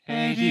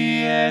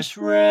ADS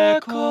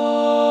Records.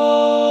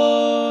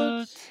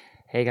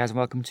 Hey guys, and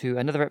welcome to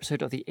another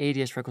episode of the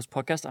ADS Records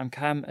podcast. I'm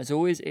Cam. As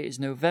always, it is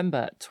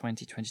November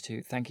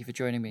 2022. Thank you for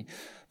joining me.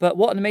 But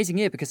what an amazing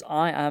year, because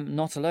I am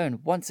not alone.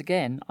 Once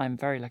again, I'm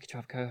very lucky to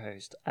have a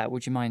co-host.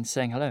 Would you mind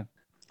saying hello?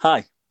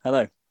 Hi.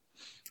 Hello.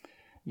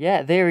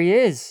 Yeah, there he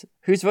is.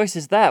 Whose voice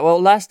is that?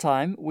 Well, last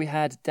time we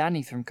had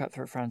Danny from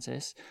Cutthroat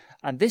Francis,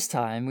 and this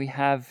time we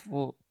have,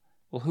 well,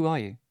 who are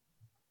you?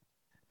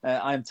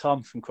 I'm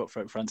Tom from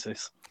Cutthroat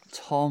Francis.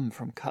 Tom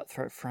from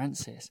Cutthroat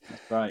Francis.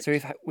 That's right. So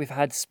we've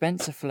had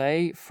Spencer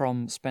Flay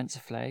from Spencer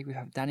Flay. We've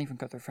had Danny from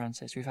Cutthroat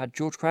Francis. We've had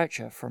George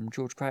Croucher from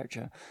George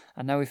Croucher,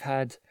 and now we've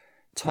had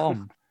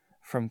Tom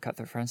from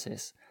Cutthroat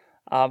Francis.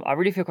 I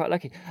really feel quite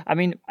lucky. I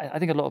mean, I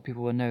think a lot of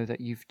people will know that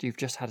you've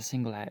just had a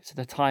single out, so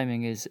the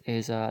timing is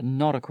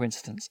not a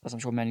coincidence, as I'm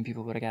sure many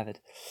people would have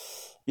gathered.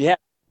 Yeah,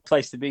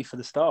 place to be for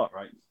the start,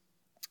 right?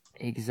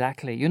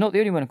 Exactly. You're not the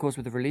only one, of course,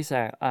 with the release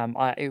out.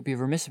 It would be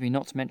remiss of me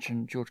not to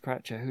mention George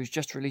Croucher, who's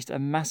just released a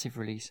massive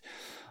release,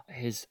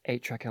 his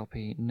 8-track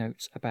LP,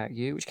 Notes About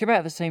You, which came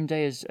out the same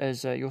day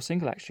as your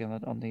single, actually,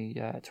 on the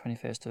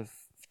 21st of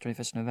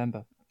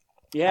November.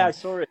 Yeah, I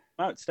saw it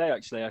out today.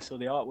 Actually, I saw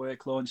the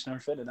artwork launch and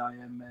everything, and I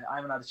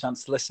haven't had a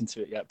chance to listen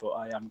to it yet, but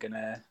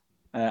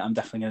I'm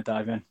definitely gonna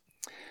dive in.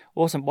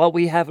 Awesome. Well,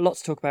 we have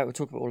lots to talk about. We'll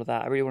talk about all of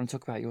that. I really want to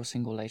talk about your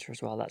single later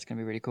as well. That's going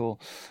to be really cool.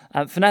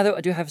 For now, though,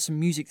 I do have some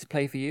music to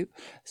play for you.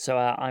 So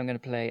I'm going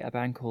to play a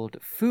band called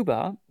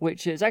Fubar,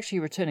 which is actually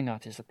a returning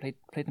artist. I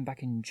played them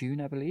back in June,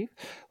 I believe.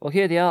 Well,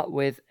 here they are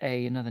with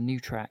another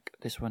new track.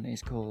 This one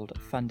is called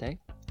Fun Day,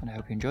 and I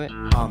hope you enjoy it.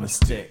 I'm a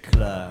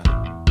stickler,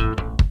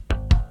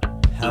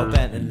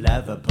 hell-bent and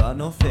leather, but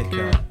no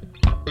thicker.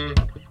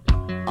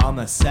 I'm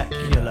a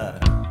secular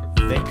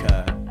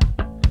vicar,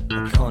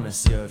 a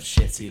connoisseur of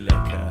shitty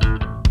liquor,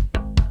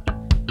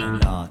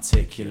 an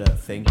articulate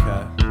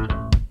thinker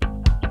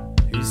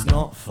who's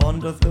not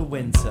fond of the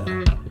winter,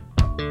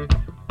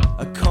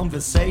 a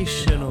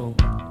conversational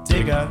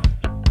digger.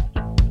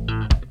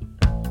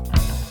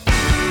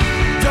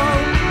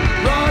 Don't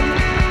run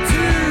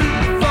too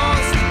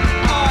fast,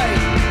 I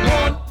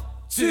want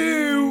to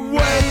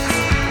wait.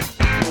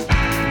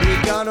 We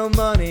got no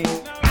money,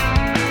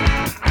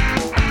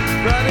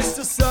 but it's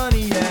still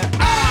sunny, yeah.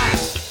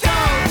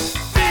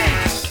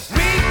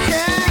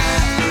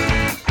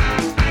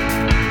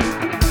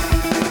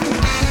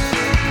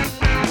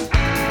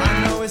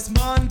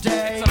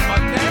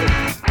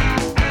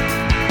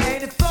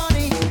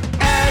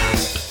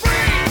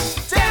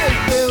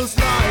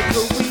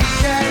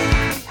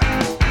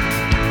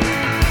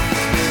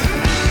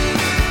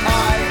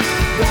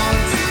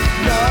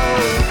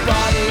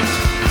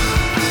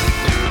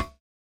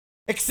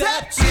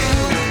 Except you,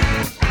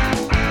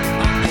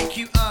 I'll make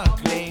you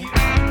ugly,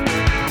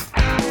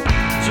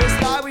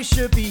 just like we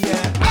should be,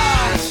 yeah.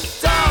 I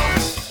don't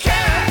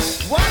care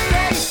what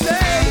they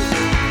say,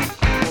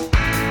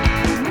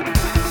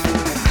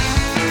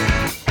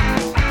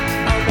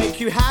 I'll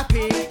make you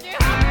happy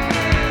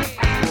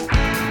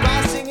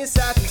by singing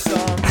sappy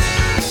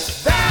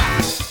songs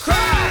that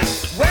cry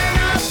when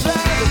I play.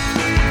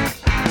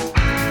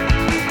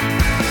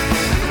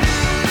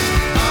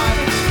 I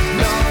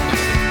know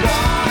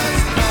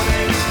what's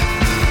coming.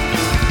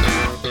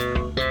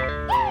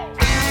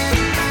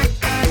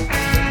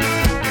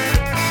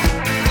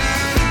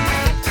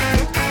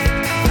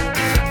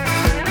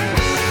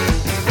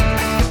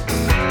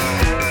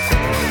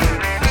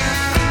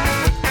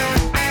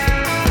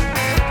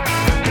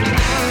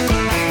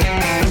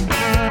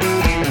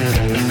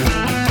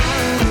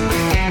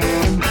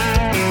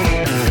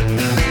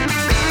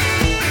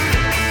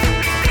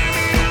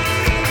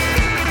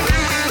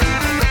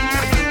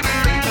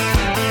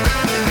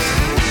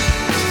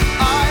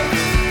 I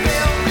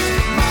feel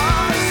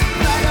much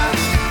better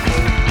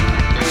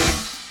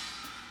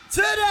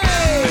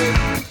today.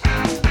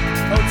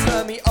 Oh,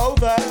 turn me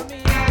over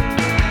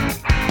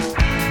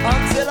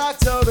until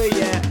October,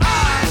 yeah. I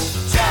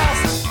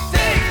just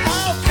think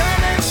I'll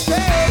come and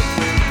stay.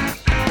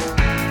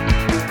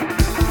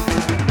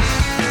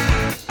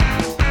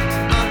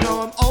 I know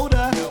I'm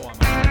older,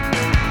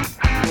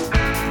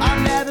 I'm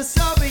never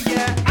sober,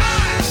 yeah. I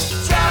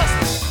just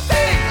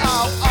think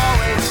I'll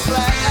always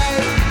play.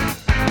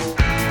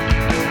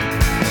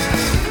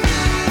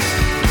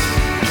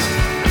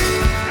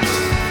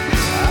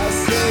 I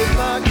save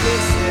my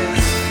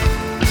kisses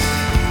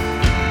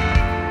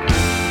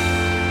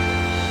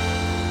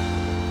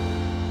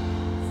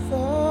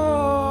for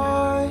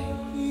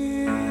you.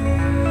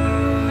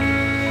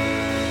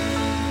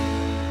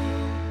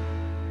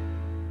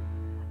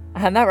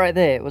 And that right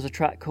there was a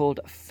track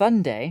called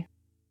Fun Day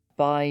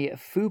by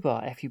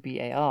Fubar,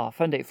 Fubar,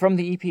 Fun Day, from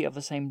the EP of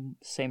the same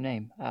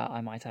name,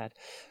 I might add.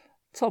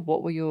 Todd,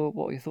 what were your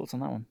thoughts on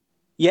that one?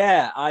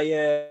 Yeah,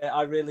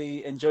 I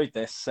really enjoyed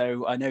this.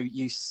 So I know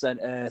you sent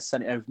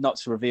it over, not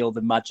to reveal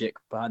the magic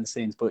behind the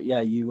scenes, but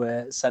yeah,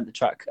 you sent the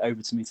track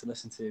over to me to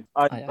listen to.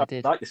 I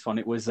did like this one.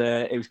 It was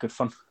good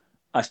fun.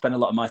 I spend a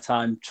lot of my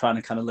time trying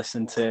to kind of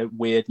listen to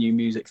weird new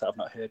music that I've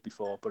not heard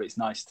before, but it's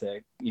nice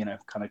to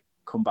kind of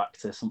come back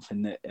to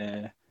something that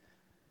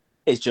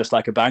it's just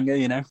like a banger,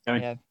 you know.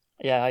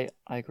 Yeah,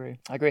 I agree.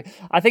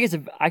 I think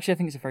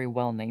it's a very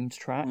well named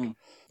track,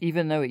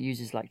 even though it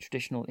uses like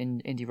traditional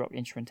indie rock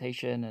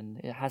instrumentation and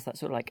it has that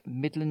sort of like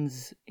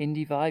Midlands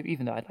indie vibe.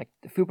 Even though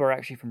the Fubar are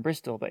actually from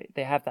Bristol, but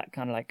they have that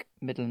kind of like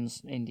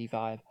Midlands indie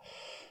vibe.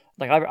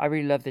 Like I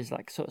really love this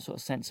like sort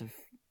of sense of,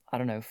 I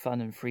don't know,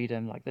 fun and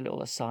freedom, like the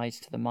little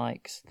asides to the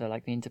mics,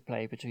 the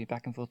interplay between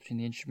back and forth between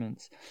the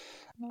instruments.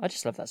 I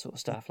just love that sort of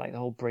stuff, like the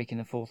whole breaking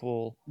the fourth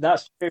wall.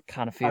 That's true.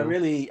 Kind of feel. I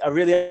really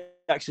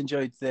actually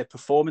enjoyed the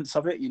performance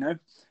of it, you know,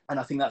 and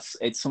I think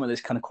it's some of this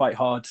kind of quite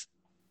hard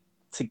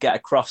to get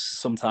across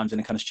sometimes in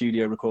a kind of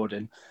studio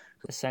recording.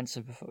 The sense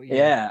of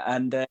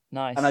and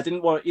nice. And I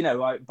didn't want, you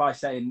know, by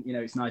saying, you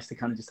know, it's nice to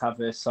kind of just have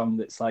a song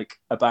that's like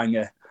a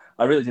banger.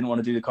 I really didn't want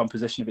to do the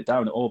composition of it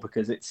down at all,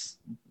 because it's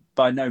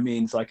by no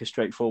means like a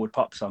straightforward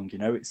pop song, you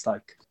know. It's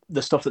like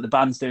the stuff that the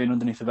band's doing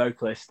underneath the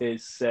vocalist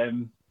is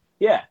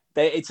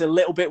it's a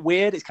little bit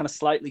weird. It's kind of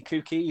slightly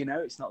kooky, you know.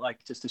 It's not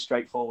like just a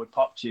straightforward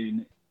pop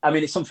tune. I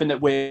mean, it's something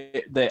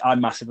that I'm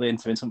massively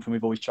into, and something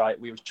we've always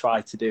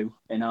tried to do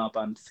in our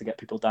band to get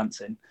people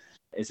dancing.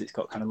 Is it's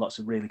got kind of lots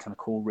of really kind of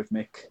cool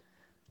rhythmic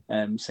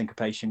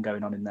syncopation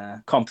going on in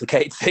there,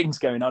 complicated things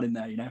going on in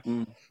there, you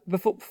know.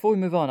 Before we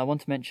move on, I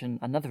want to mention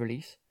another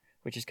release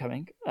which is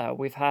coming.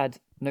 We've had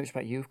Notes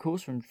About You, of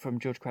course, from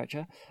George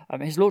Croucher.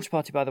 His launch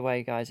party, by the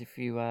way, guys, if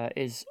you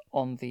is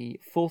on the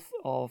 4th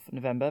of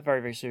November, very,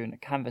 very soon,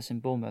 at Canvas in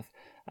Bournemouth,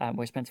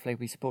 where Spencer Flay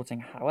will be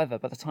supporting. However,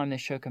 by the time this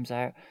show comes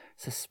out,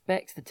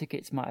 suspect the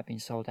tickets might have been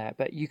sold out,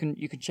 but you can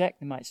check.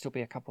 There might still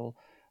be a couple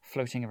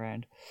floating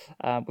around.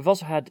 We've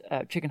also had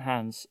Chicken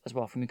Hands as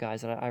well from you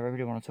guys that I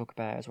really want to talk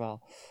about as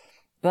well.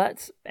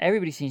 But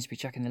everybody seems to be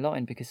chucking a lot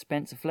in because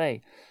Spencer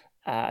Flay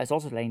is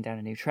also laying down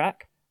a new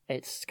track.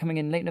 It's coming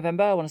in late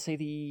November. I want to say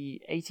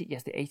the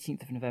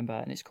 18th of November,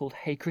 and it's called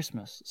Hey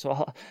Christmas. So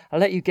I'll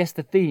let you guess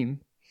the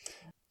theme.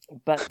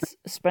 But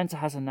Spencer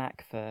has a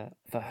knack for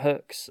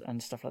hooks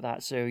and stuff like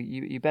that. So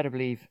you better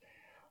believe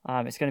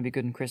it's going to be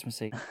good and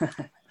Christmassy.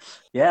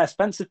 Yeah,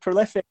 Spencer's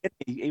prolific.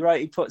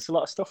 He puts a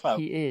lot of stuff out.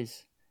 He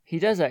is. He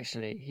does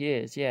actually. He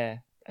is. Yeah.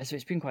 So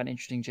it's been quite an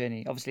interesting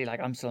journey. Obviously, like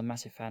I'm still a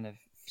massive fan of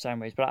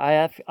Soundwaves, but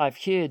I've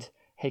heard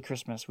Hey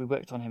Christmas. We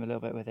worked on him a little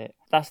bit with it.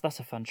 That's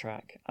a fun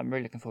track. I'm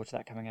really looking forward to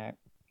that coming out.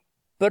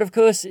 But of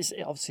course, it's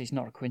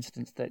not a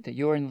coincidence that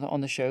you're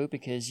on the show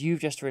because you've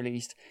just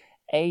released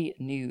a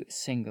new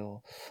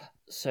single.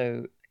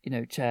 So, you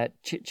know,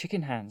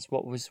 Chicken Hands,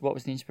 what was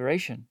the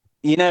inspiration?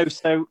 You know,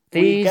 so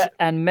these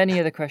and many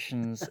other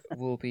questions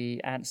will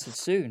be answered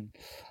soon.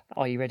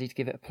 Are you ready to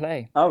give it a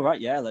play? Oh,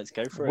 right, yeah, let's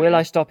go for it. Will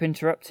I stop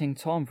interrupting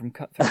Tom from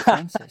Cutthroat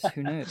Francis?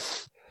 Who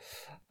knows?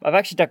 I've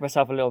actually dug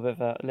myself a little bit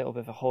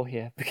of a hole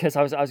here because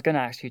I was going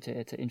to ask you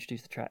to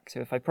introduce the track.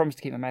 So if I promise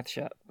to keep my mouth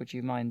shut, would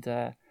you mind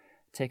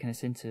taking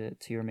us into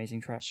your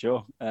amazing track?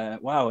 Sure.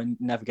 Wow, I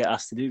never get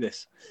asked to do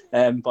this,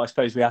 but I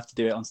suppose we have to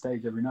do it on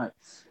stage every night.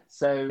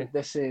 So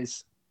This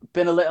has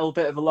been a little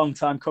bit of a long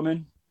time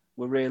coming.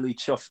 We're really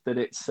chuffed that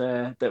it's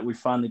that we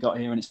finally got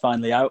here and it's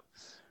finally out.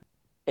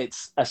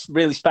 It's a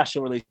really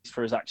special release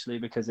for us actually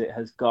because it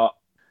has got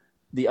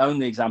the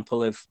only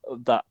example of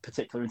that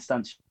particular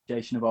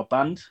instantiation of our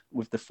band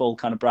with the full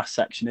kind of brass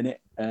section in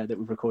it that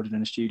we've recorded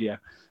in a studio.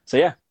 So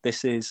yeah,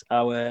 this is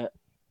our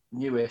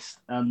newest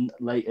and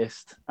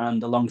latest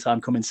and a long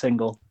time coming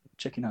single,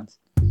 Chicken Hands.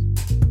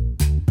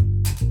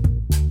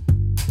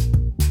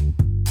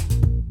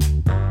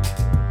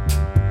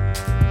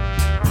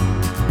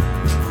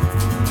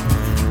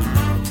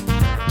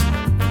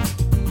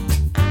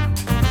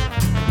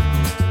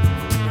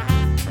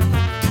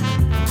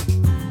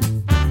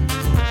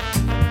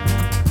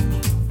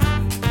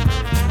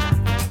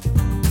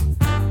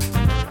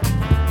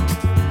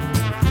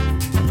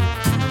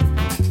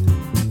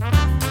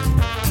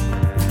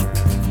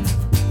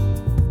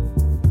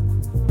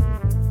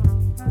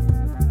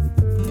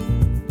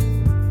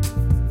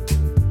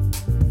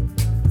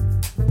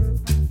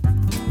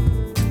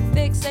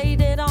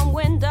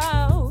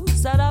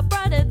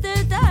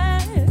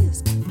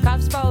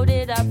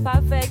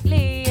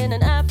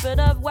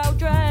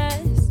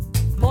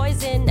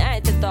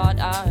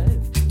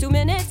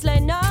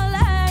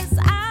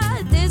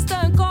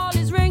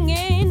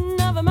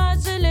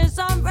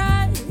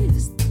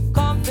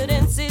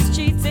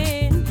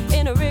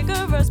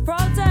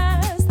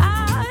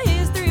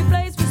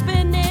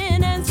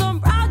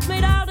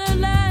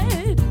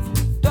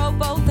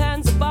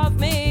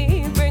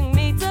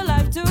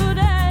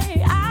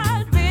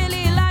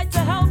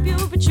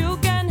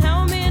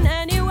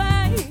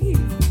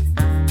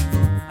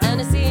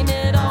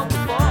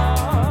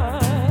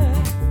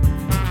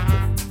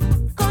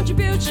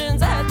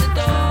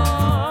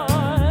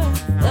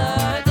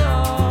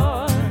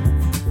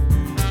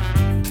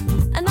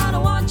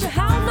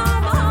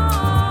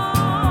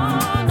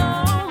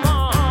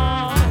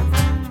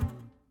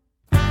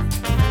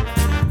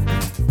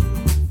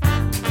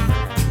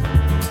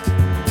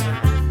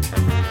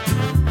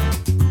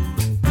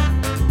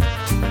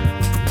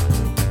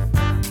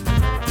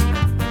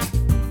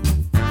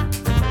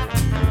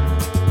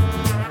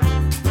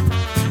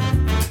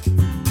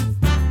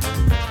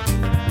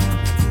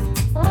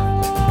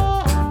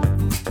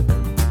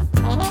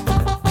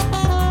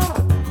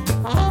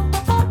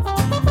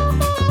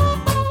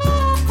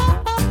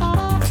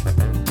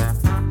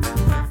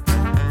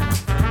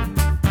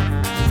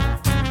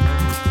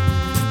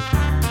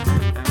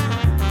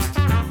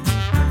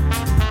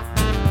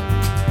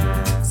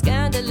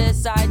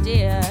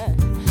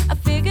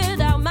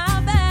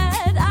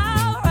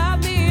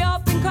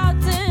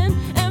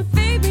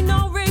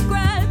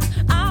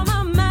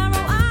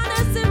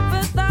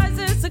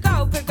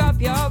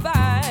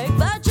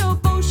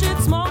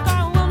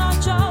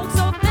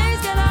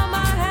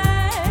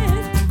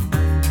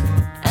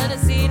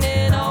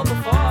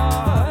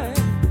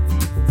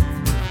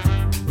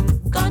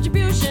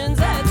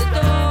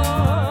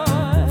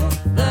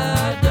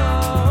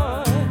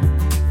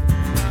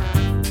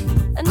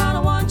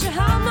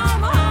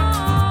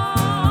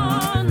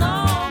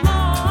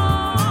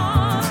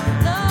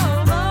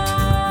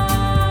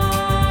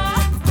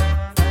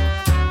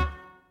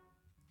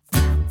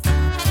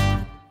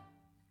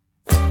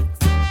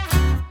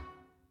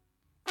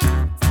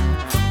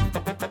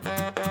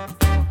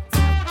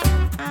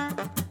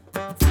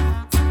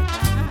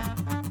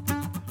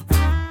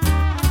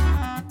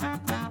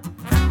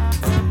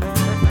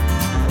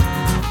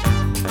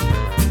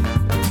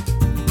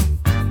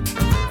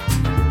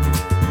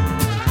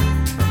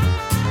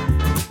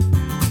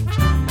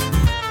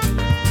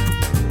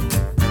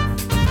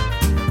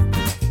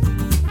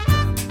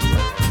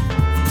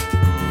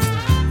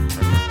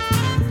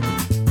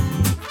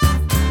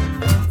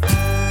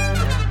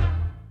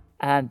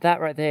 And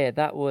that right there,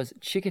 that was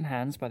Chicken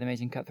Hands by the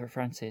amazing Cutthroat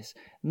Francis.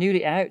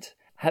 Newly out.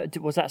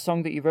 Was that a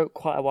song that you wrote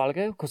quite a while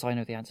ago? Of course, I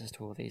know the answers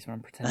to all these, but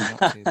I'm pretending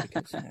not to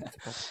because it's a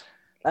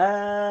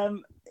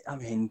problem. I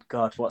mean,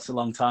 God, what's a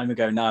long time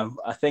ago now?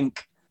 I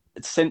think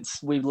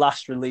since we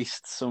last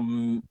released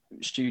some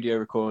studio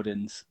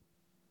recordings,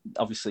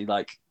 obviously,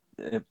 like,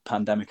 the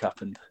pandemic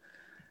happened.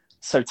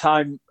 So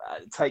time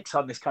takes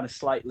on this kind of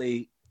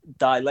slightly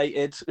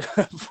dilated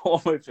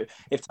form of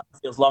if time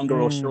feels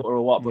longer or shorter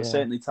or what, but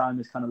certainly time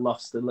has kind of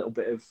lost a little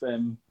bit of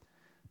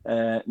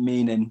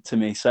meaning to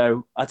me.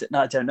 So I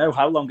don't know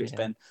how long it's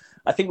been.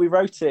 I think we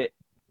wrote it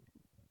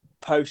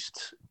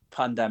post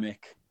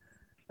pandemic,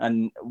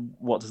 and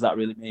what does that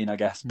really mean, I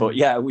guess? But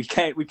yeah, we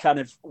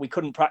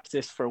couldn't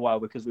practice for a while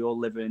because we all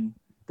live in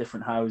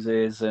different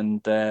houses,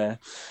 and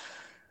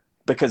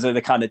because of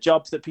the kind of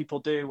jobs that people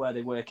do where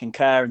they work in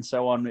care and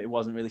so on, it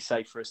wasn't really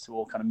safe for us to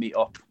all kind of meet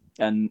up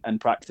and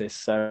practice.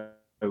 So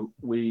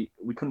we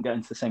couldn't get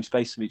into the same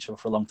space with each other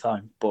for a long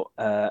time. But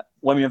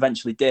when we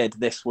eventually did,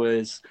 this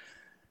was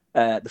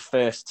the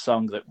first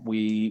song that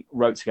we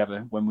wrote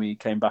together when we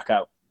came back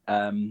out,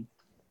 and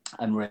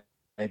we're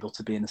able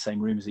to be in the same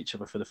room as each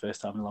other for the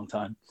first time in a long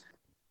time.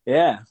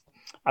 Yeah.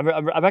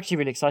 I'm actually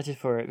really excited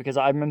for it because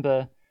I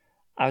remember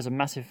I was a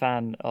massive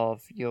fan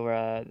of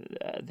your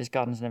This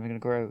Garden's Never Gonna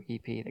Grow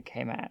EP that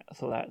came out. I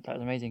thought that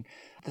was amazing.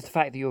 The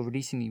fact that you're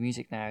releasing new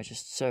music now is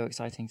just so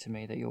exciting to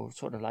me, that you're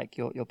sort of like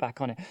you're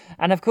back on it.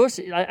 And of course,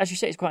 as you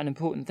say, it's quite an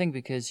important thing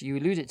because you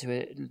alluded to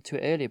it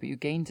earlier, but you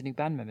gained a new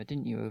band member,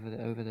 didn't you, over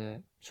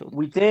the sort of...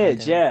 We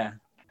did, yeah.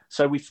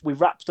 So we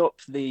wrapped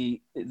up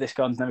the This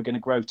Garden's Never Gonna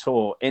Grow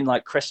tour in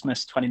like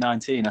Christmas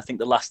 2019. I think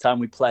the last time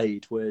we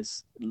played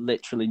was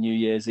literally New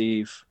Year's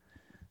Eve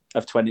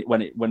of when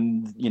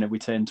we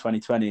turned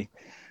 2020,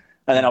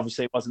 and then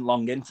obviously it wasn't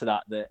long into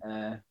that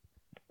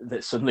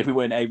suddenly we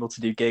weren't able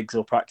to do gigs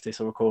or practice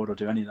or record or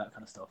do any of that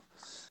kind of stuff.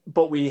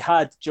 But we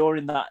had,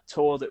 during that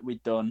tour that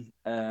we'd done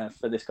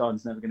for This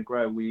Garden's Never Gonna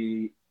Grow,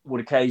 we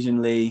would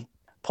occasionally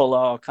pull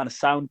our kind of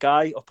sound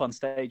guy up on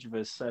stage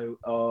with us. So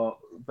our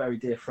very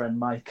dear friend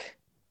Mike,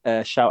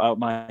 shout out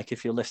Mike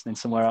if you're listening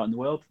somewhere out in the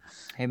world.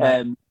 Hey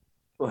Mike.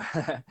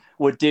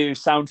 Would do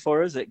sound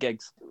for us at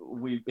gigs.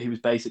 He was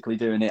basically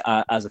doing it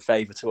as a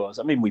favour to us.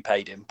 I mean, we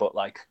paid him, but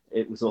like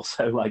it was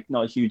also like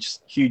not a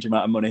huge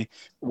amount of money.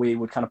 We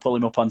would kind of pull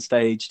him up on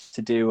stage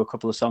to do a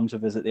couple of songs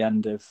with us at the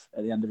end of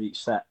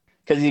each set,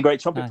 because he's a great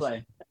trumpet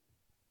player.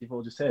 You've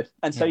all just heard.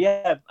 And so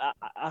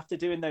after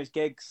doing those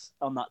gigs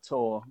on that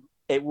tour,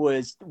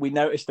 we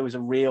noticed there was a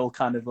real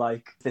kind of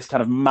like this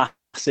kind of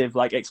massive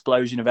like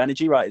explosion of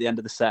energy right at the end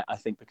of the set. I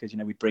think because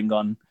we'd bring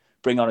on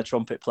a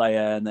trumpet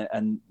player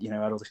and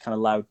had all this kind of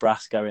loud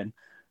brass going.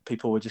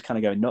 People were just kind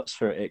of going nuts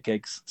for it at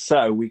gigs.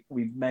 So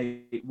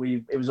it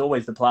was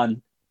always the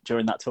plan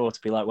during that tour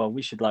to be like, well,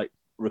 we should like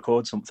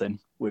record something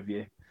with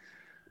you.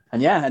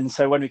 And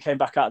so when we came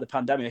back out of the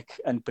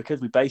pandemic, and because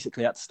we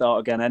basically had to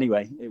start again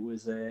anyway, it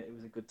was a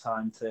good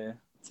time to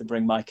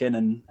bring Mike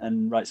in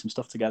and write some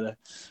stuff together.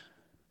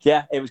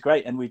 Yeah, it was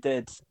great. And we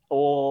did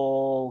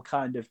all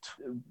kind of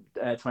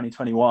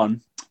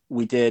 2021.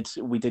 We did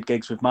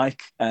gigs with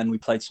Mike, and we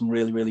played some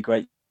really, really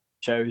great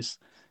shows.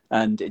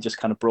 And it just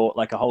kind of brought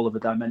like a whole other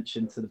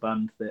dimension to the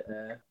band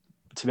that,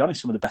 to be honest,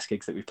 some of the best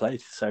gigs that we've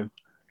played. So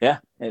yeah,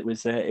 it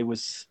was a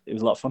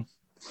lot of fun.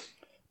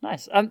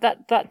 Nice.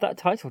 That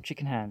title,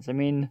 Chicken Hands, I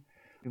mean,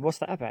 what's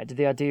that about? Did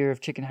the idea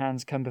of Chicken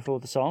Hands come before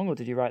the song, or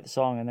did you write the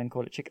song and then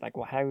call it Chicken? Like,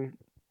 well,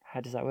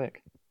 how does that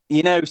work?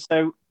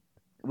 So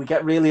we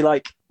get really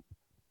like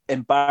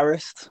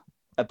embarrassed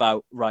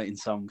about writing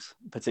songs,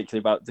 particularly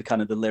about the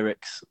kind of the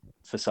lyrics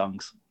for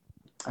songs.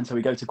 And so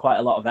we go to quite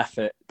a lot of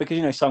effort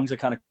because, songs are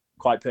kind of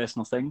quite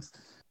personal things.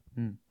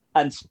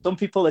 And some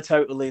people are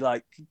totally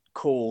like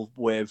cool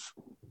with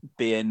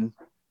being,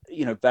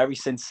 very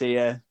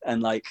sincere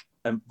and like,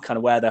 and kind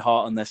of wear their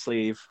heart on their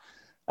sleeve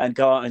and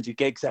go out and do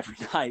gigs every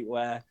night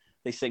where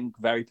they sing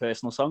very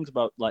personal songs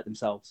about like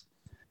themselves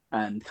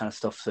and kind of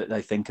stuff that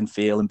they think and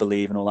feel and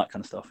believe and all that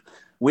kind of stuff.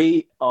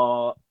 We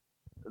are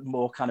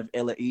more kind of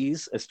ill at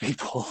ease as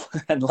people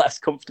and less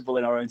comfortable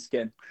in our own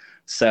skin.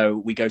 So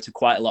we go to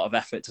quite a lot of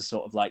effort to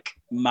sort of like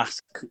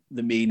mask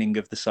the meaning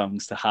of the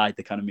songs, to hide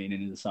the kind of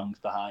meaning of the songs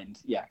behind,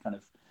 kind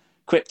of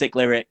cryptic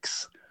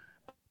lyrics.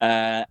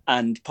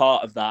 And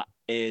part of that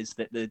is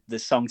that the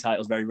song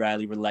titles very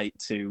rarely relate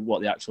to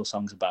what the actual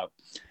song's about.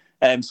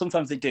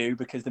 Sometimes they do,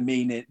 because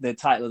the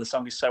title of the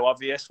song is so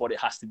obvious what it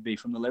has to be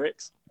from the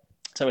lyrics.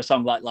 So a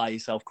song like Lie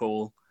Yourself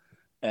Cool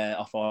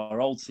off our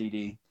old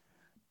CD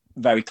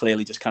very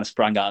clearly just kind of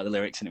sprang out of the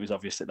lyrics, and it was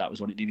obvious that was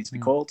what it needed to be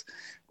called.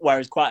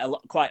 Whereas quite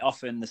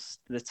often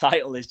the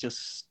title is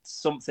just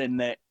something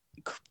that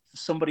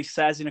somebody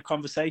says in a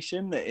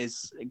conversation that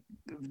is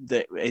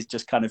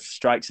just kind of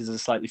strikes as a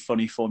slightly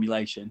funny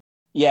formulation.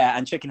 Yeah,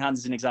 and Chicken Hands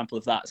is an example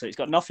of that. So it's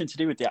got nothing to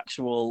do with the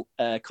actual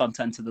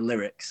content of the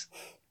lyrics.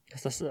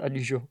 Yes, that's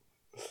unusual.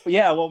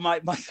 Yeah, well,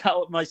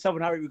 myself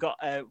and Harry, we've got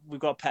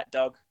a pet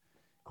dog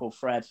called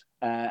Fred,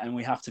 and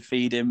we have to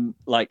feed him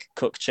like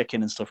cooked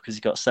chicken and stuff because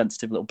he's got a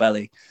sensitive little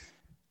belly.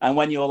 And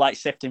when you're like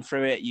sifting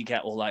through it, you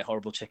get all like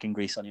horrible chicken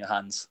grease on your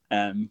hands.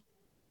 And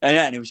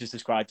it was just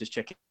described as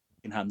chicken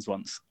hands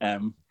once.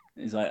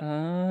 He's like,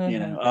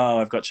 oh,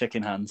 I've got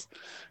chicken hands.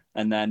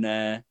 And then,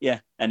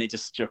 and it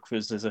just struck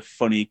us as a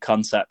funny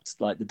concept,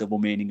 like the double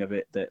meaning of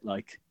it, that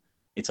like,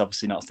 it's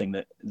obviously not a thing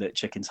that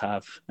chickens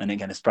have. And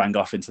again, it sprang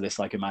off into this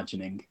like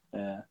imagining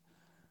a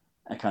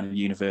kind of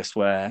universe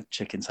where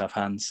chickens have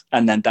hands.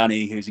 And then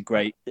Danny, who's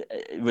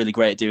really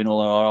great at doing all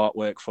our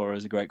artwork for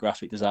us, a great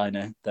graphic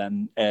designer,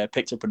 then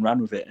picked up and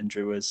ran with it and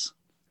drew us,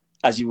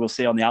 as you will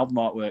see on the album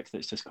artwork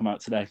that's just come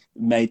out today,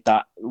 made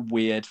that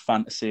weird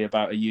fantasy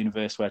about a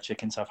universe where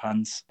chickens have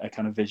hands a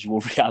kind of visual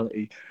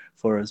reality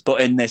for us,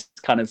 but in this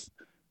kind of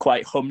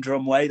quite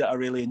humdrum way that I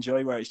really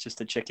enjoy, where it's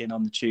just a chicken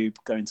on the tube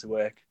going to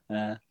work.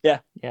 Yeah,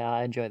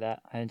 I enjoy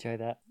that.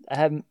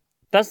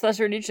 That's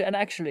really interesting. And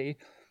actually,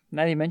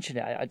 now you mention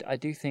it, I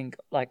do think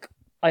like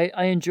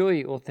I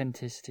enjoy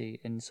authenticity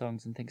in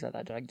songs and things like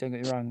that. Like, don't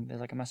get me wrong,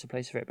 there's like a massive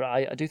place for it, but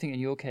I do think in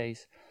your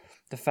case,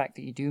 the fact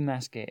that you do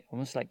mask it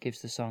almost like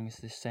gives the songs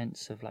this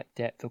sense of like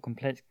depth or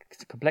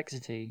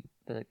complexity,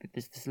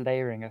 this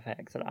layering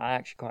effect that I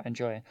actually quite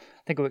enjoy. I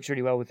think it works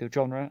really well with your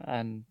genre,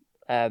 and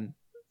I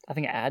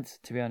think it adds,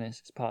 to be honest,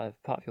 it's part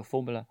of your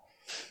formula.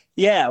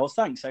 Yeah, well,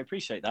 thanks. I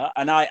appreciate that,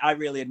 and I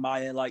really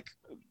admire like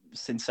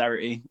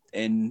sincerity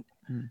in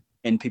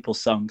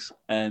people's songs.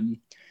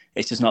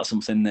 It's just not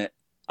something that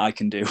I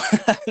can do.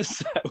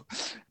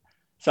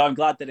 So I'm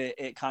glad that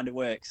it kind of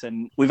works.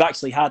 And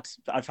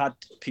I've had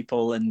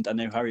people, and I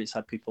know Harriet's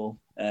had people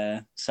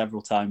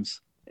several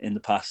times in the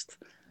past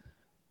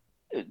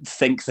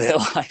think that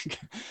like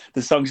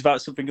the song's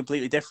about something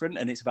completely different,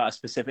 and it's about a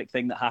specific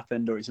thing that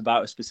happened, or it's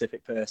about a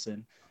specific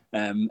person.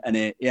 And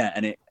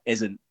it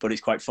isn't, but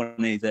it's quite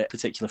funny that a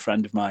particular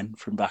friend of mine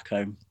from back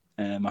home,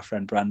 my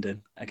friend Brandon,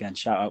 again,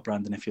 shout out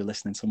Brandon if you're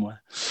listening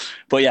somewhere,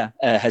 but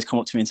has come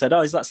up to me and said,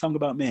 "Oh, is that song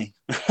about me?"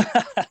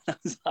 I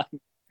was like,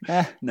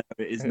 no,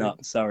 it is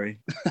not. Sorry.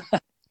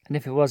 And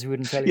if it was, we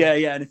wouldn't tell you.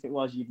 Yeah, and if it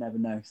was, you'd never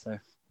know. So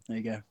there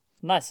you go.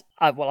 Nice.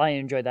 Well, I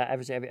enjoyed that.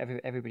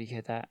 Everybody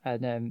heard that,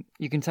 and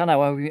you can tell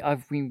now.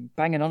 I've been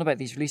banging on about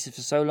these releases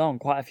for so long.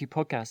 Quite a few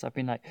podcasts. I've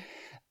been like,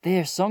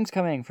 "There's songs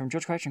coming from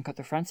George Crouch and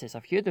Cutler Francis.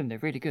 I've heard them. They're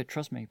really good.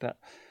 Trust me." But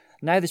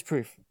now there's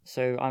proof,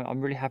 so I'm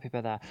really happy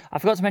about that. I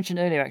forgot to mention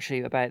earlier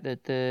actually about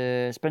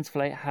the Spencer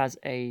Flay has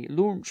a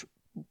launch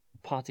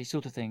party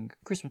sort of thing,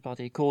 Christmas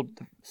party called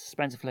the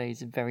Spencer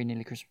Flay's Very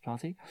Nearly Christmas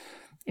Party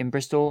in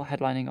Bristol,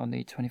 headlining on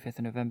the 25th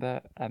of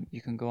November.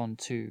 You can go on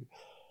to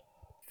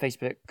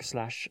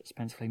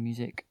Facebook/Spencer Flay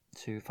Music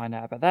to find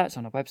out about that. It's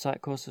on our website,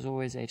 of course, as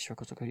always,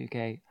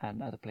 agerecords.co.uk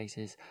and other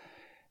places.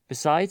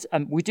 Besides,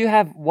 we do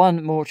have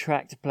one more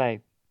track to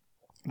play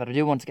that I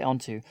do want to get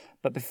onto.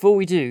 But before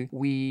we do,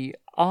 we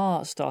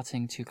are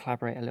starting to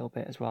collaborate a little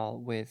bit as well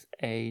with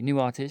a new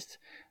artist,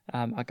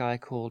 a guy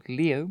called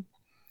Leo.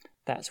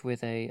 That's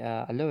with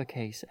a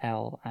lowercase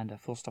L and a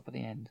full stop at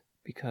the end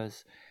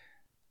because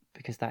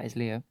that is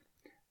Leo.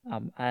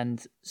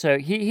 And so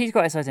he's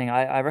quite exciting.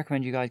 I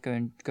recommend you guys go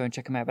and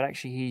check him out. But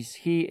actually,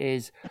 he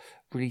is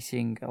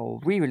releasing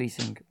or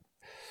re-releasing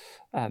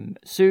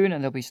soon,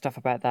 and there'll be stuff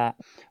about that.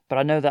 But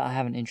I know that I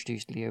haven't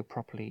introduced Leo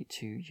properly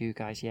to you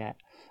guys yet.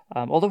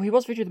 Although he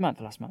was Video of the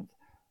Month last month,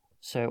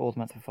 or the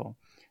month before.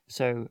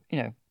 So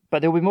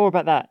but there'll be more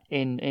about that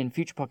in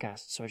future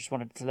podcasts. So I just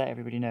wanted to let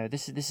everybody know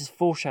this is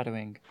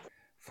foreshadowing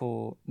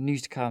for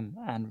news to come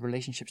and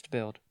relationships to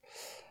build.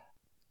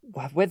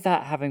 With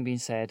that having been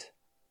said,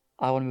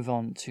 I want to move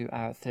on to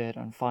our third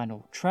and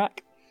final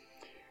track.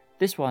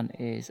 This one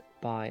is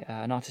by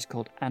an artist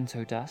called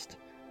Anto Dust,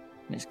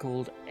 and it's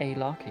called A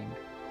Larking.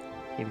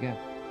 Here we go.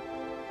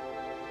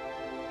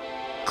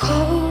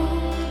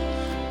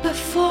 Cold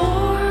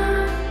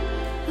before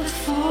the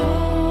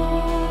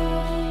fall,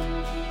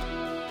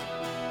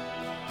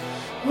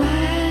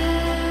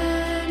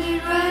 when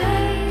it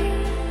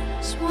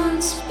rains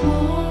once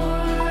more.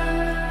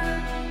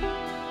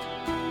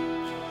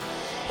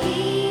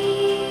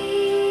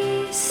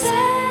 He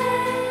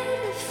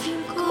said, if you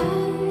go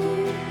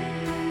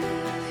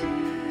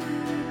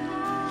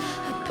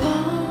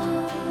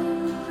upon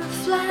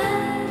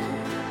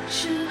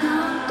reflection,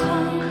 I'll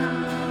come.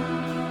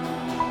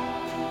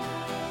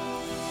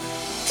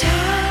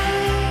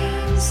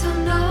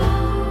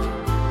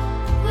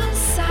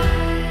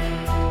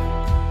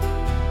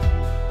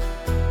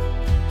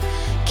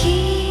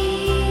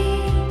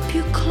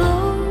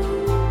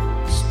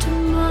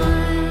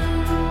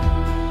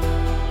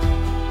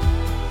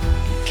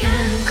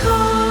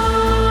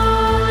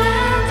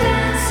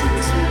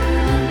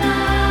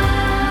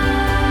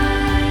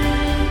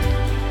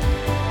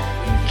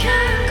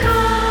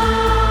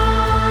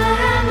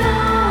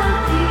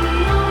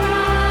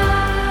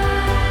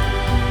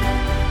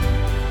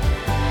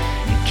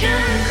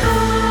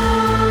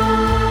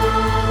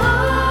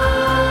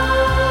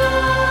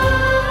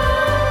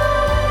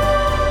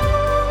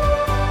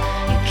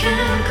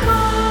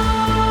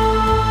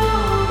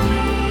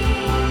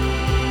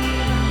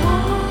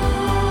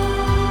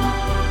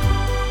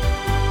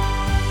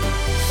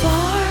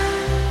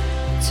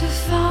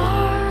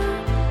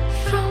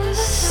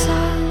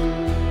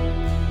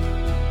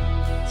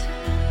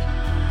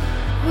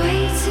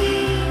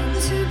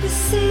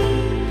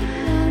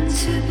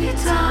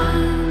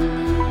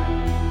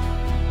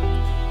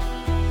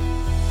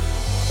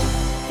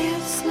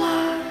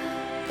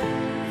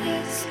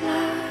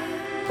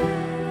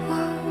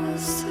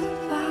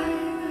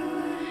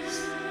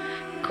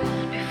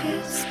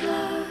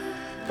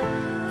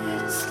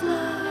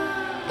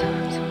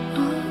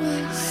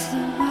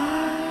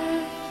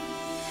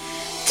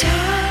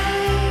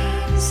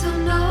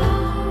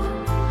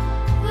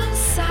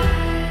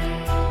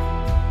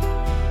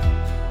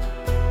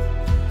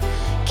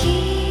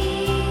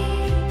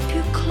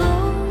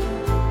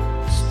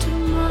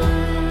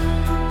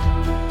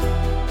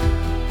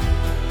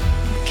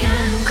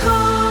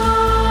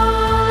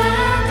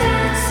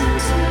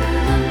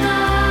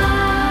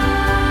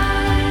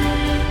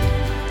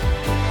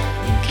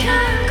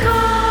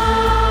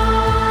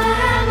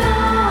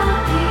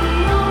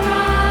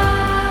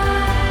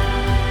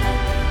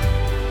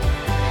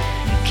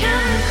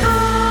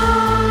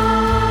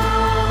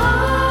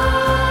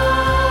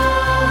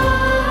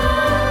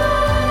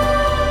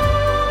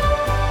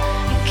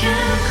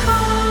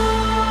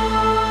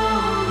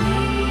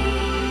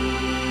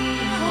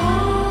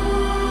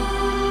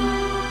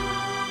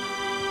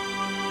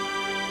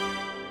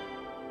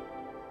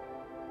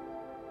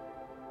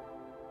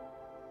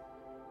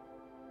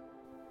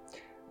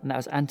 and that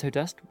was Anto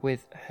Dust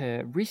with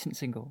her recent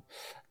single,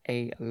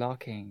 A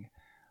Larking.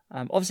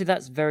 Obviously,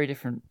 that's very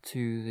different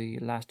to the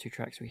last two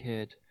tracks we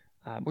heard,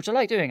 which I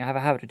like doing. I have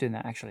a habit of doing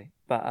that, actually.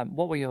 But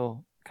what were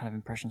your kind of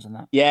impressions on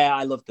that? Yeah,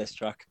 I love this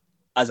track.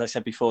 As I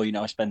said before,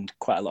 I spend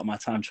quite a lot of my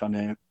time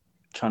trying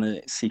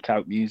to seek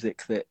out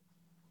music that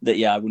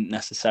I wouldn't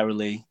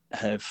necessarily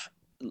have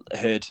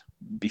heard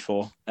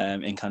before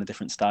in kind of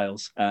different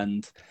styles.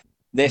 And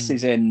this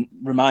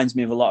reminds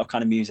me of a lot of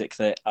kind of music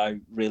that I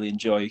really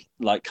enjoy,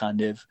 like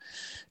kind of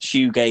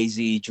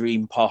shoegazy,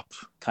 dream pop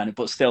kind of,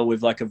 but still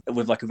with like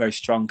a very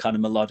strong kind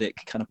of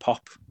melodic kind of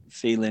pop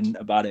feeling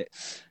about it.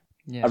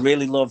 Yeah. I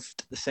really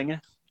loved the singer.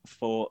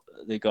 Thought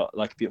they got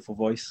like a beautiful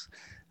voice,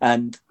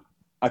 and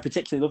I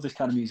particularly love this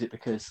kind of music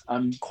because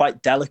I'm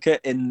quite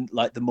delicate in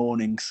like the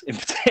mornings in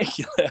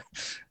particular,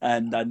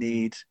 and I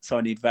need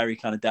very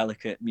kind of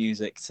delicate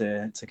music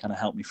to kind of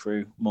help me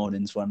through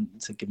mornings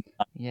to give me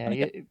that.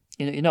 Yeah,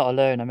 you're not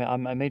alone. I mean,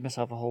 I made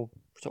myself a whole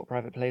sort of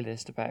private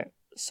playlist about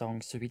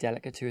songs to be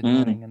delicate to in the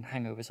morning and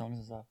hangover songs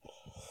and stuff.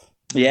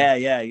 Yeah,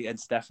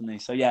 it's definitely.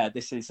 So yeah,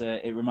 this is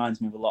it reminds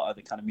me of a lot of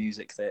the kind of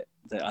music that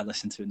I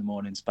listen to in the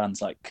mornings,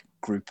 bands like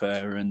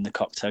Grouper and the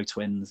Cocteau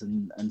Twins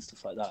and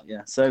stuff like that.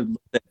 Yeah, so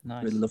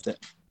Nice. really loved it.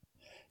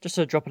 Just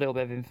to drop a little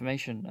bit of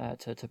information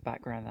to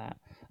background that,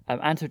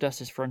 Anto Dust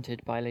is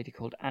fronted by a lady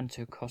called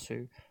Anto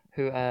Cosu,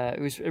 who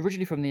was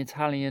originally from the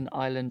Italian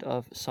island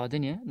of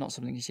Sardinia, not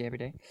something you see every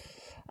day.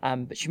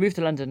 But she moved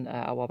to London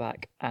a while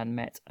back and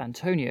met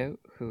Antonio,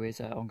 who is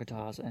on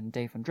guitars, and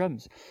Dave on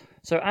drums.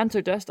 So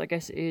Anto Dust, I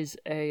guess, is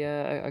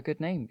a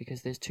good name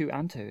because there's two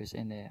Antos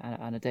in there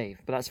and a Dave.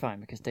 But that's fine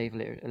because Dave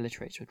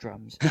alliterates with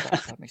drums. So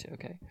that makes it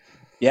okay.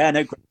 Yeah,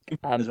 no, great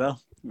as well.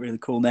 Really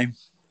cool name.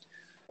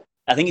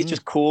 I think it's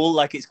just cool.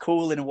 Like it's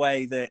cool in a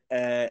way that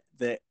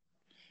that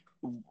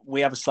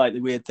we have a slightly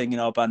weird thing in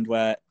our band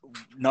where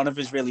none of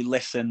us really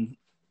listen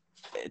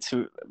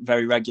to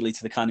very regularly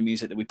to the kind of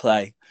music that we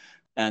play.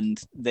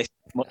 And this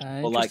is much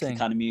more like the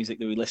kind of music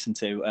that we listen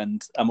to,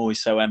 and I'm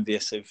always so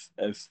envious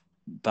of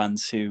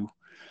bands who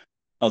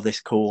are this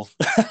cool.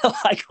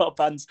 Like our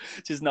band's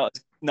just not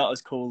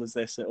as cool as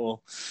this at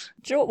all.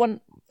 Do you know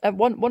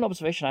what, one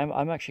observation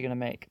I'm actually going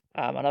to make,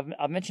 and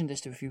I've mentioned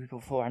this to a few people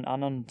before, and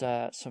on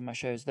some of my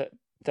shows that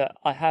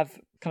I have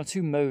kind of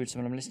two modes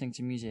when I'm listening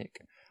to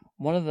music.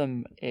 One of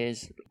them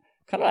is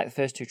kind of like the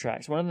first two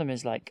tracks. One of them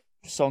is like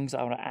songs that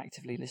I want to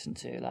actively listen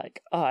to,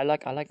 like, oh, I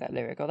like that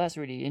lyric, oh, that's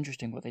really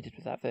interesting what they did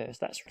with that verse,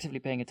 that's actively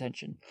paying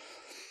attention.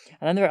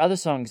 And then there are other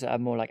songs that are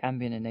more like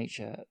ambient in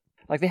nature,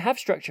 like they have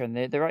structure and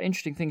there are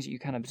interesting things that you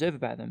can observe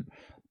about them,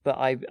 but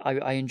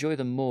I enjoy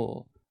them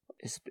more.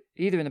 It's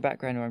either in the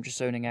background or I'm just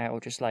zoning out or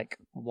just like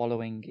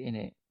wallowing in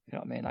it. You know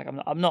what I mean? Like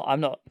I'm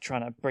not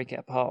trying to break it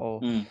apart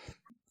or I'm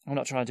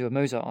not trying to do a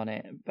Mozart on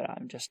it, but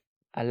I'm just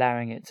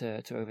allowing it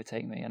to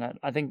overtake me. And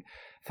I think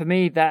for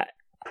me that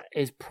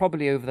is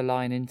probably over the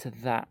line into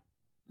that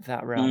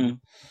realm.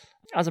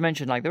 As I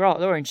mentioned, like there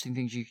are interesting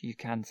things you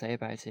can say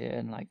about it,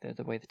 and like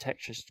the way the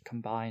textures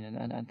combine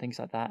and things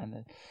like that,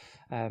 and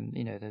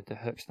the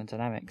hooks and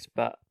dynamics.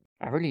 But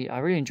I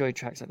really enjoy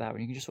tracks like that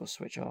when you can just sort of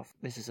switch off.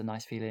 This is a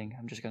nice feeling.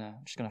 I'm just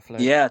gonna float.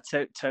 Yeah,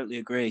 totally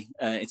agree.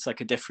 It's like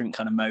a different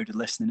kind of mode of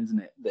listening, isn't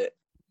it?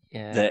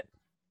 That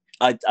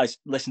I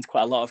listen to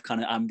quite a lot of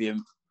kind of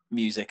ambient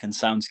music and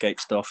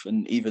soundscape stuff,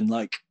 and even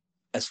like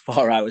as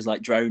far out as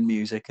like drone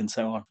music and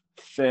so on.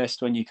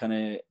 First, when you kind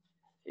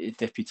of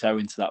dip your toe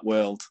into that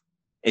world,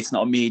 it's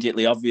not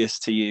immediately obvious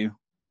to you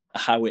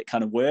how it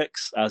kind of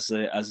works as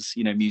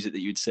music that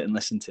you'd sit and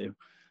listen to,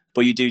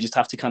 but you do just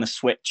have to kind of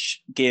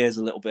switch gears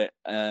a little bit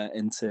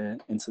into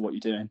what you're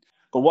doing.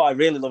 But what I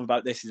really love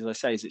about this is, as I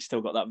say, is it's still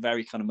got that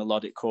very kind of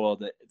melodic core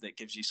that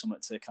gives you something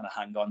to kind of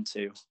hang on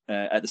to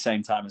at the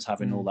same time as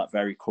having all that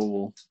very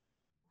cool,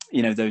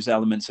 those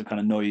elements of kind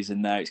of noise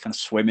in there. It's kind of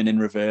swimming in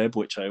reverb,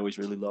 which I always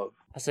really love.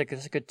 That's a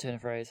good turn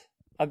of phrase.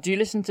 Do you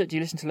listen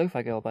to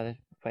Lo-Fi Girl by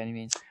any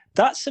means?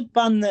 That's a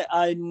band that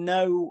I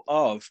know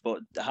of,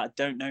 but I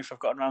don't know if I've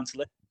gotten around to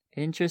listen.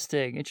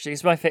 Interesting.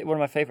 It's one of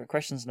my favorite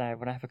questions now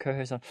when I have a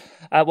co-host on.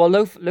 Well,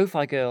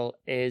 Lo-Fi Girl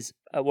is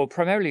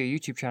primarily a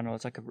YouTube channel.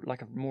 It's like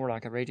a more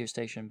like a radio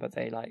station, but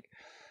they like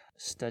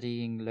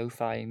studying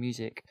lo-fi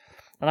music.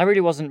 And I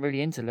really wasn't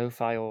really into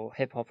lo-fi or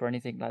hip-hop or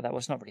anything like that. Well,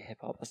 it's not really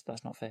hip-hop.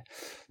 That's not fair.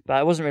 But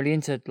I wasn't really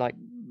into like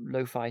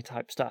lo-fi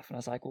type stuff. And I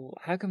was like, well,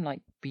 how come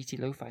like beaty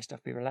lo-fi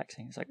stuff be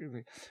relaxing? It's like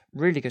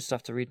really good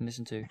stuff to read and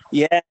listen to.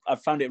 Yeah, I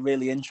found it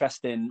really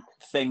interesting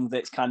thing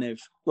that's kind of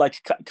like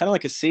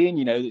a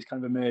scene, that's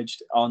kind of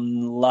emerged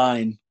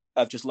online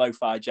of just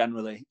lo-fi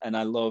generally. And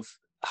I love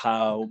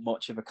how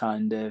much of a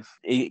kind of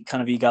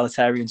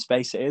egalitarian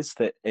space it is,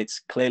 that it's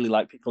clearly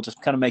like people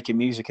just kind of making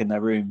music in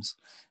their rooms,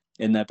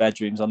 in their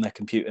bedrooms, on their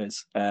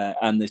computers,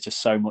 and there's just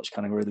so much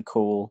kind of really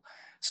cool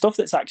stuff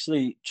that's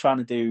actually trying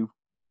to do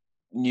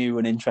new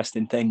and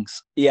interesting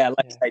things. Yeah,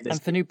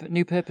 and for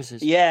new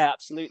purposes. Yeah,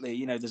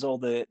 absolutely. There's all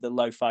the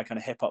lo-fi kind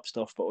of hip hop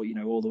stuff, but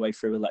all the way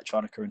through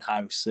electronica and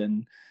house,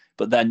 and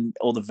but then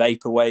all the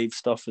vaporwave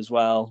stuff as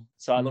well.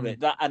 So I love Mm. it.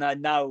 That, and I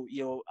know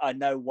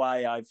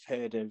why I've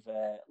heard of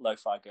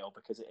Lo-Fi Girl,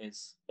 because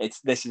it's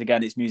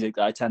music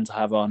that I tend to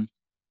have on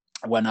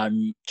when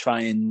I'm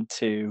trying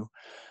to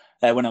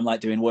when I'm like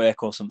doing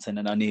work or something,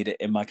 and I need it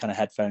in my kind of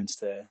headphones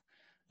to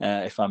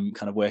if I'm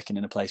kind of working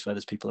in a place where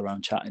there's people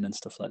around chatting and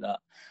stuff like that.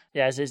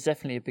 Yeah, it's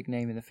definitely a big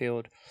name in the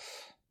field.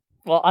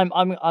 Well, I'm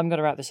going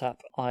to wrap this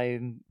up.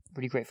 I'm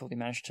really grateful that you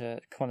managed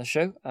to come on the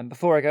show. And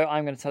before I go,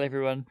 I'm going to tell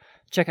everyone,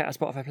 check out our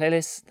Spotify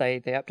playlists.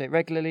 They update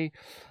regularly.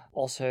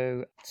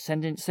 Also,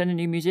 send in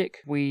new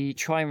music. We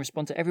try and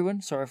respond to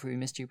everyone. Sorry if we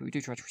missed you, but we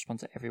do try to respond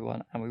to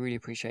everyone, and we really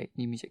appreciate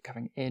new music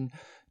coming in.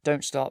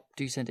 Don't stop.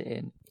 Do send it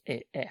in.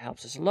 It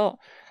helps us a lot.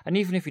 And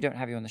even if we don't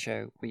have you on the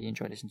show, we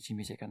enjoy listening to your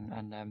music,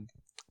 and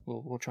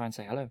we'll try and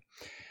say hello.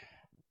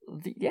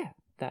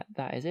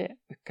 That is it.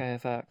 We've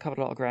covered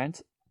a lot of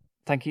ground.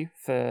 Thank you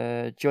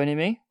for joining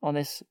me on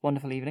this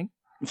wonderful evening.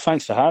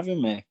 Thanks for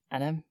having me.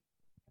 And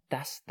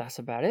that's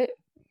about it.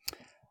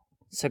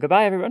 So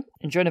goodbye, everyone.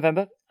 Enjoy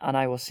November, and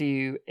I will see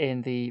you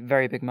in the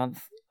very big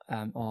month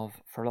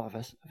for a lot of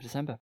us, of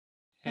December.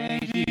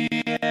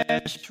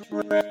 ADS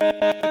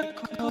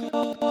Records.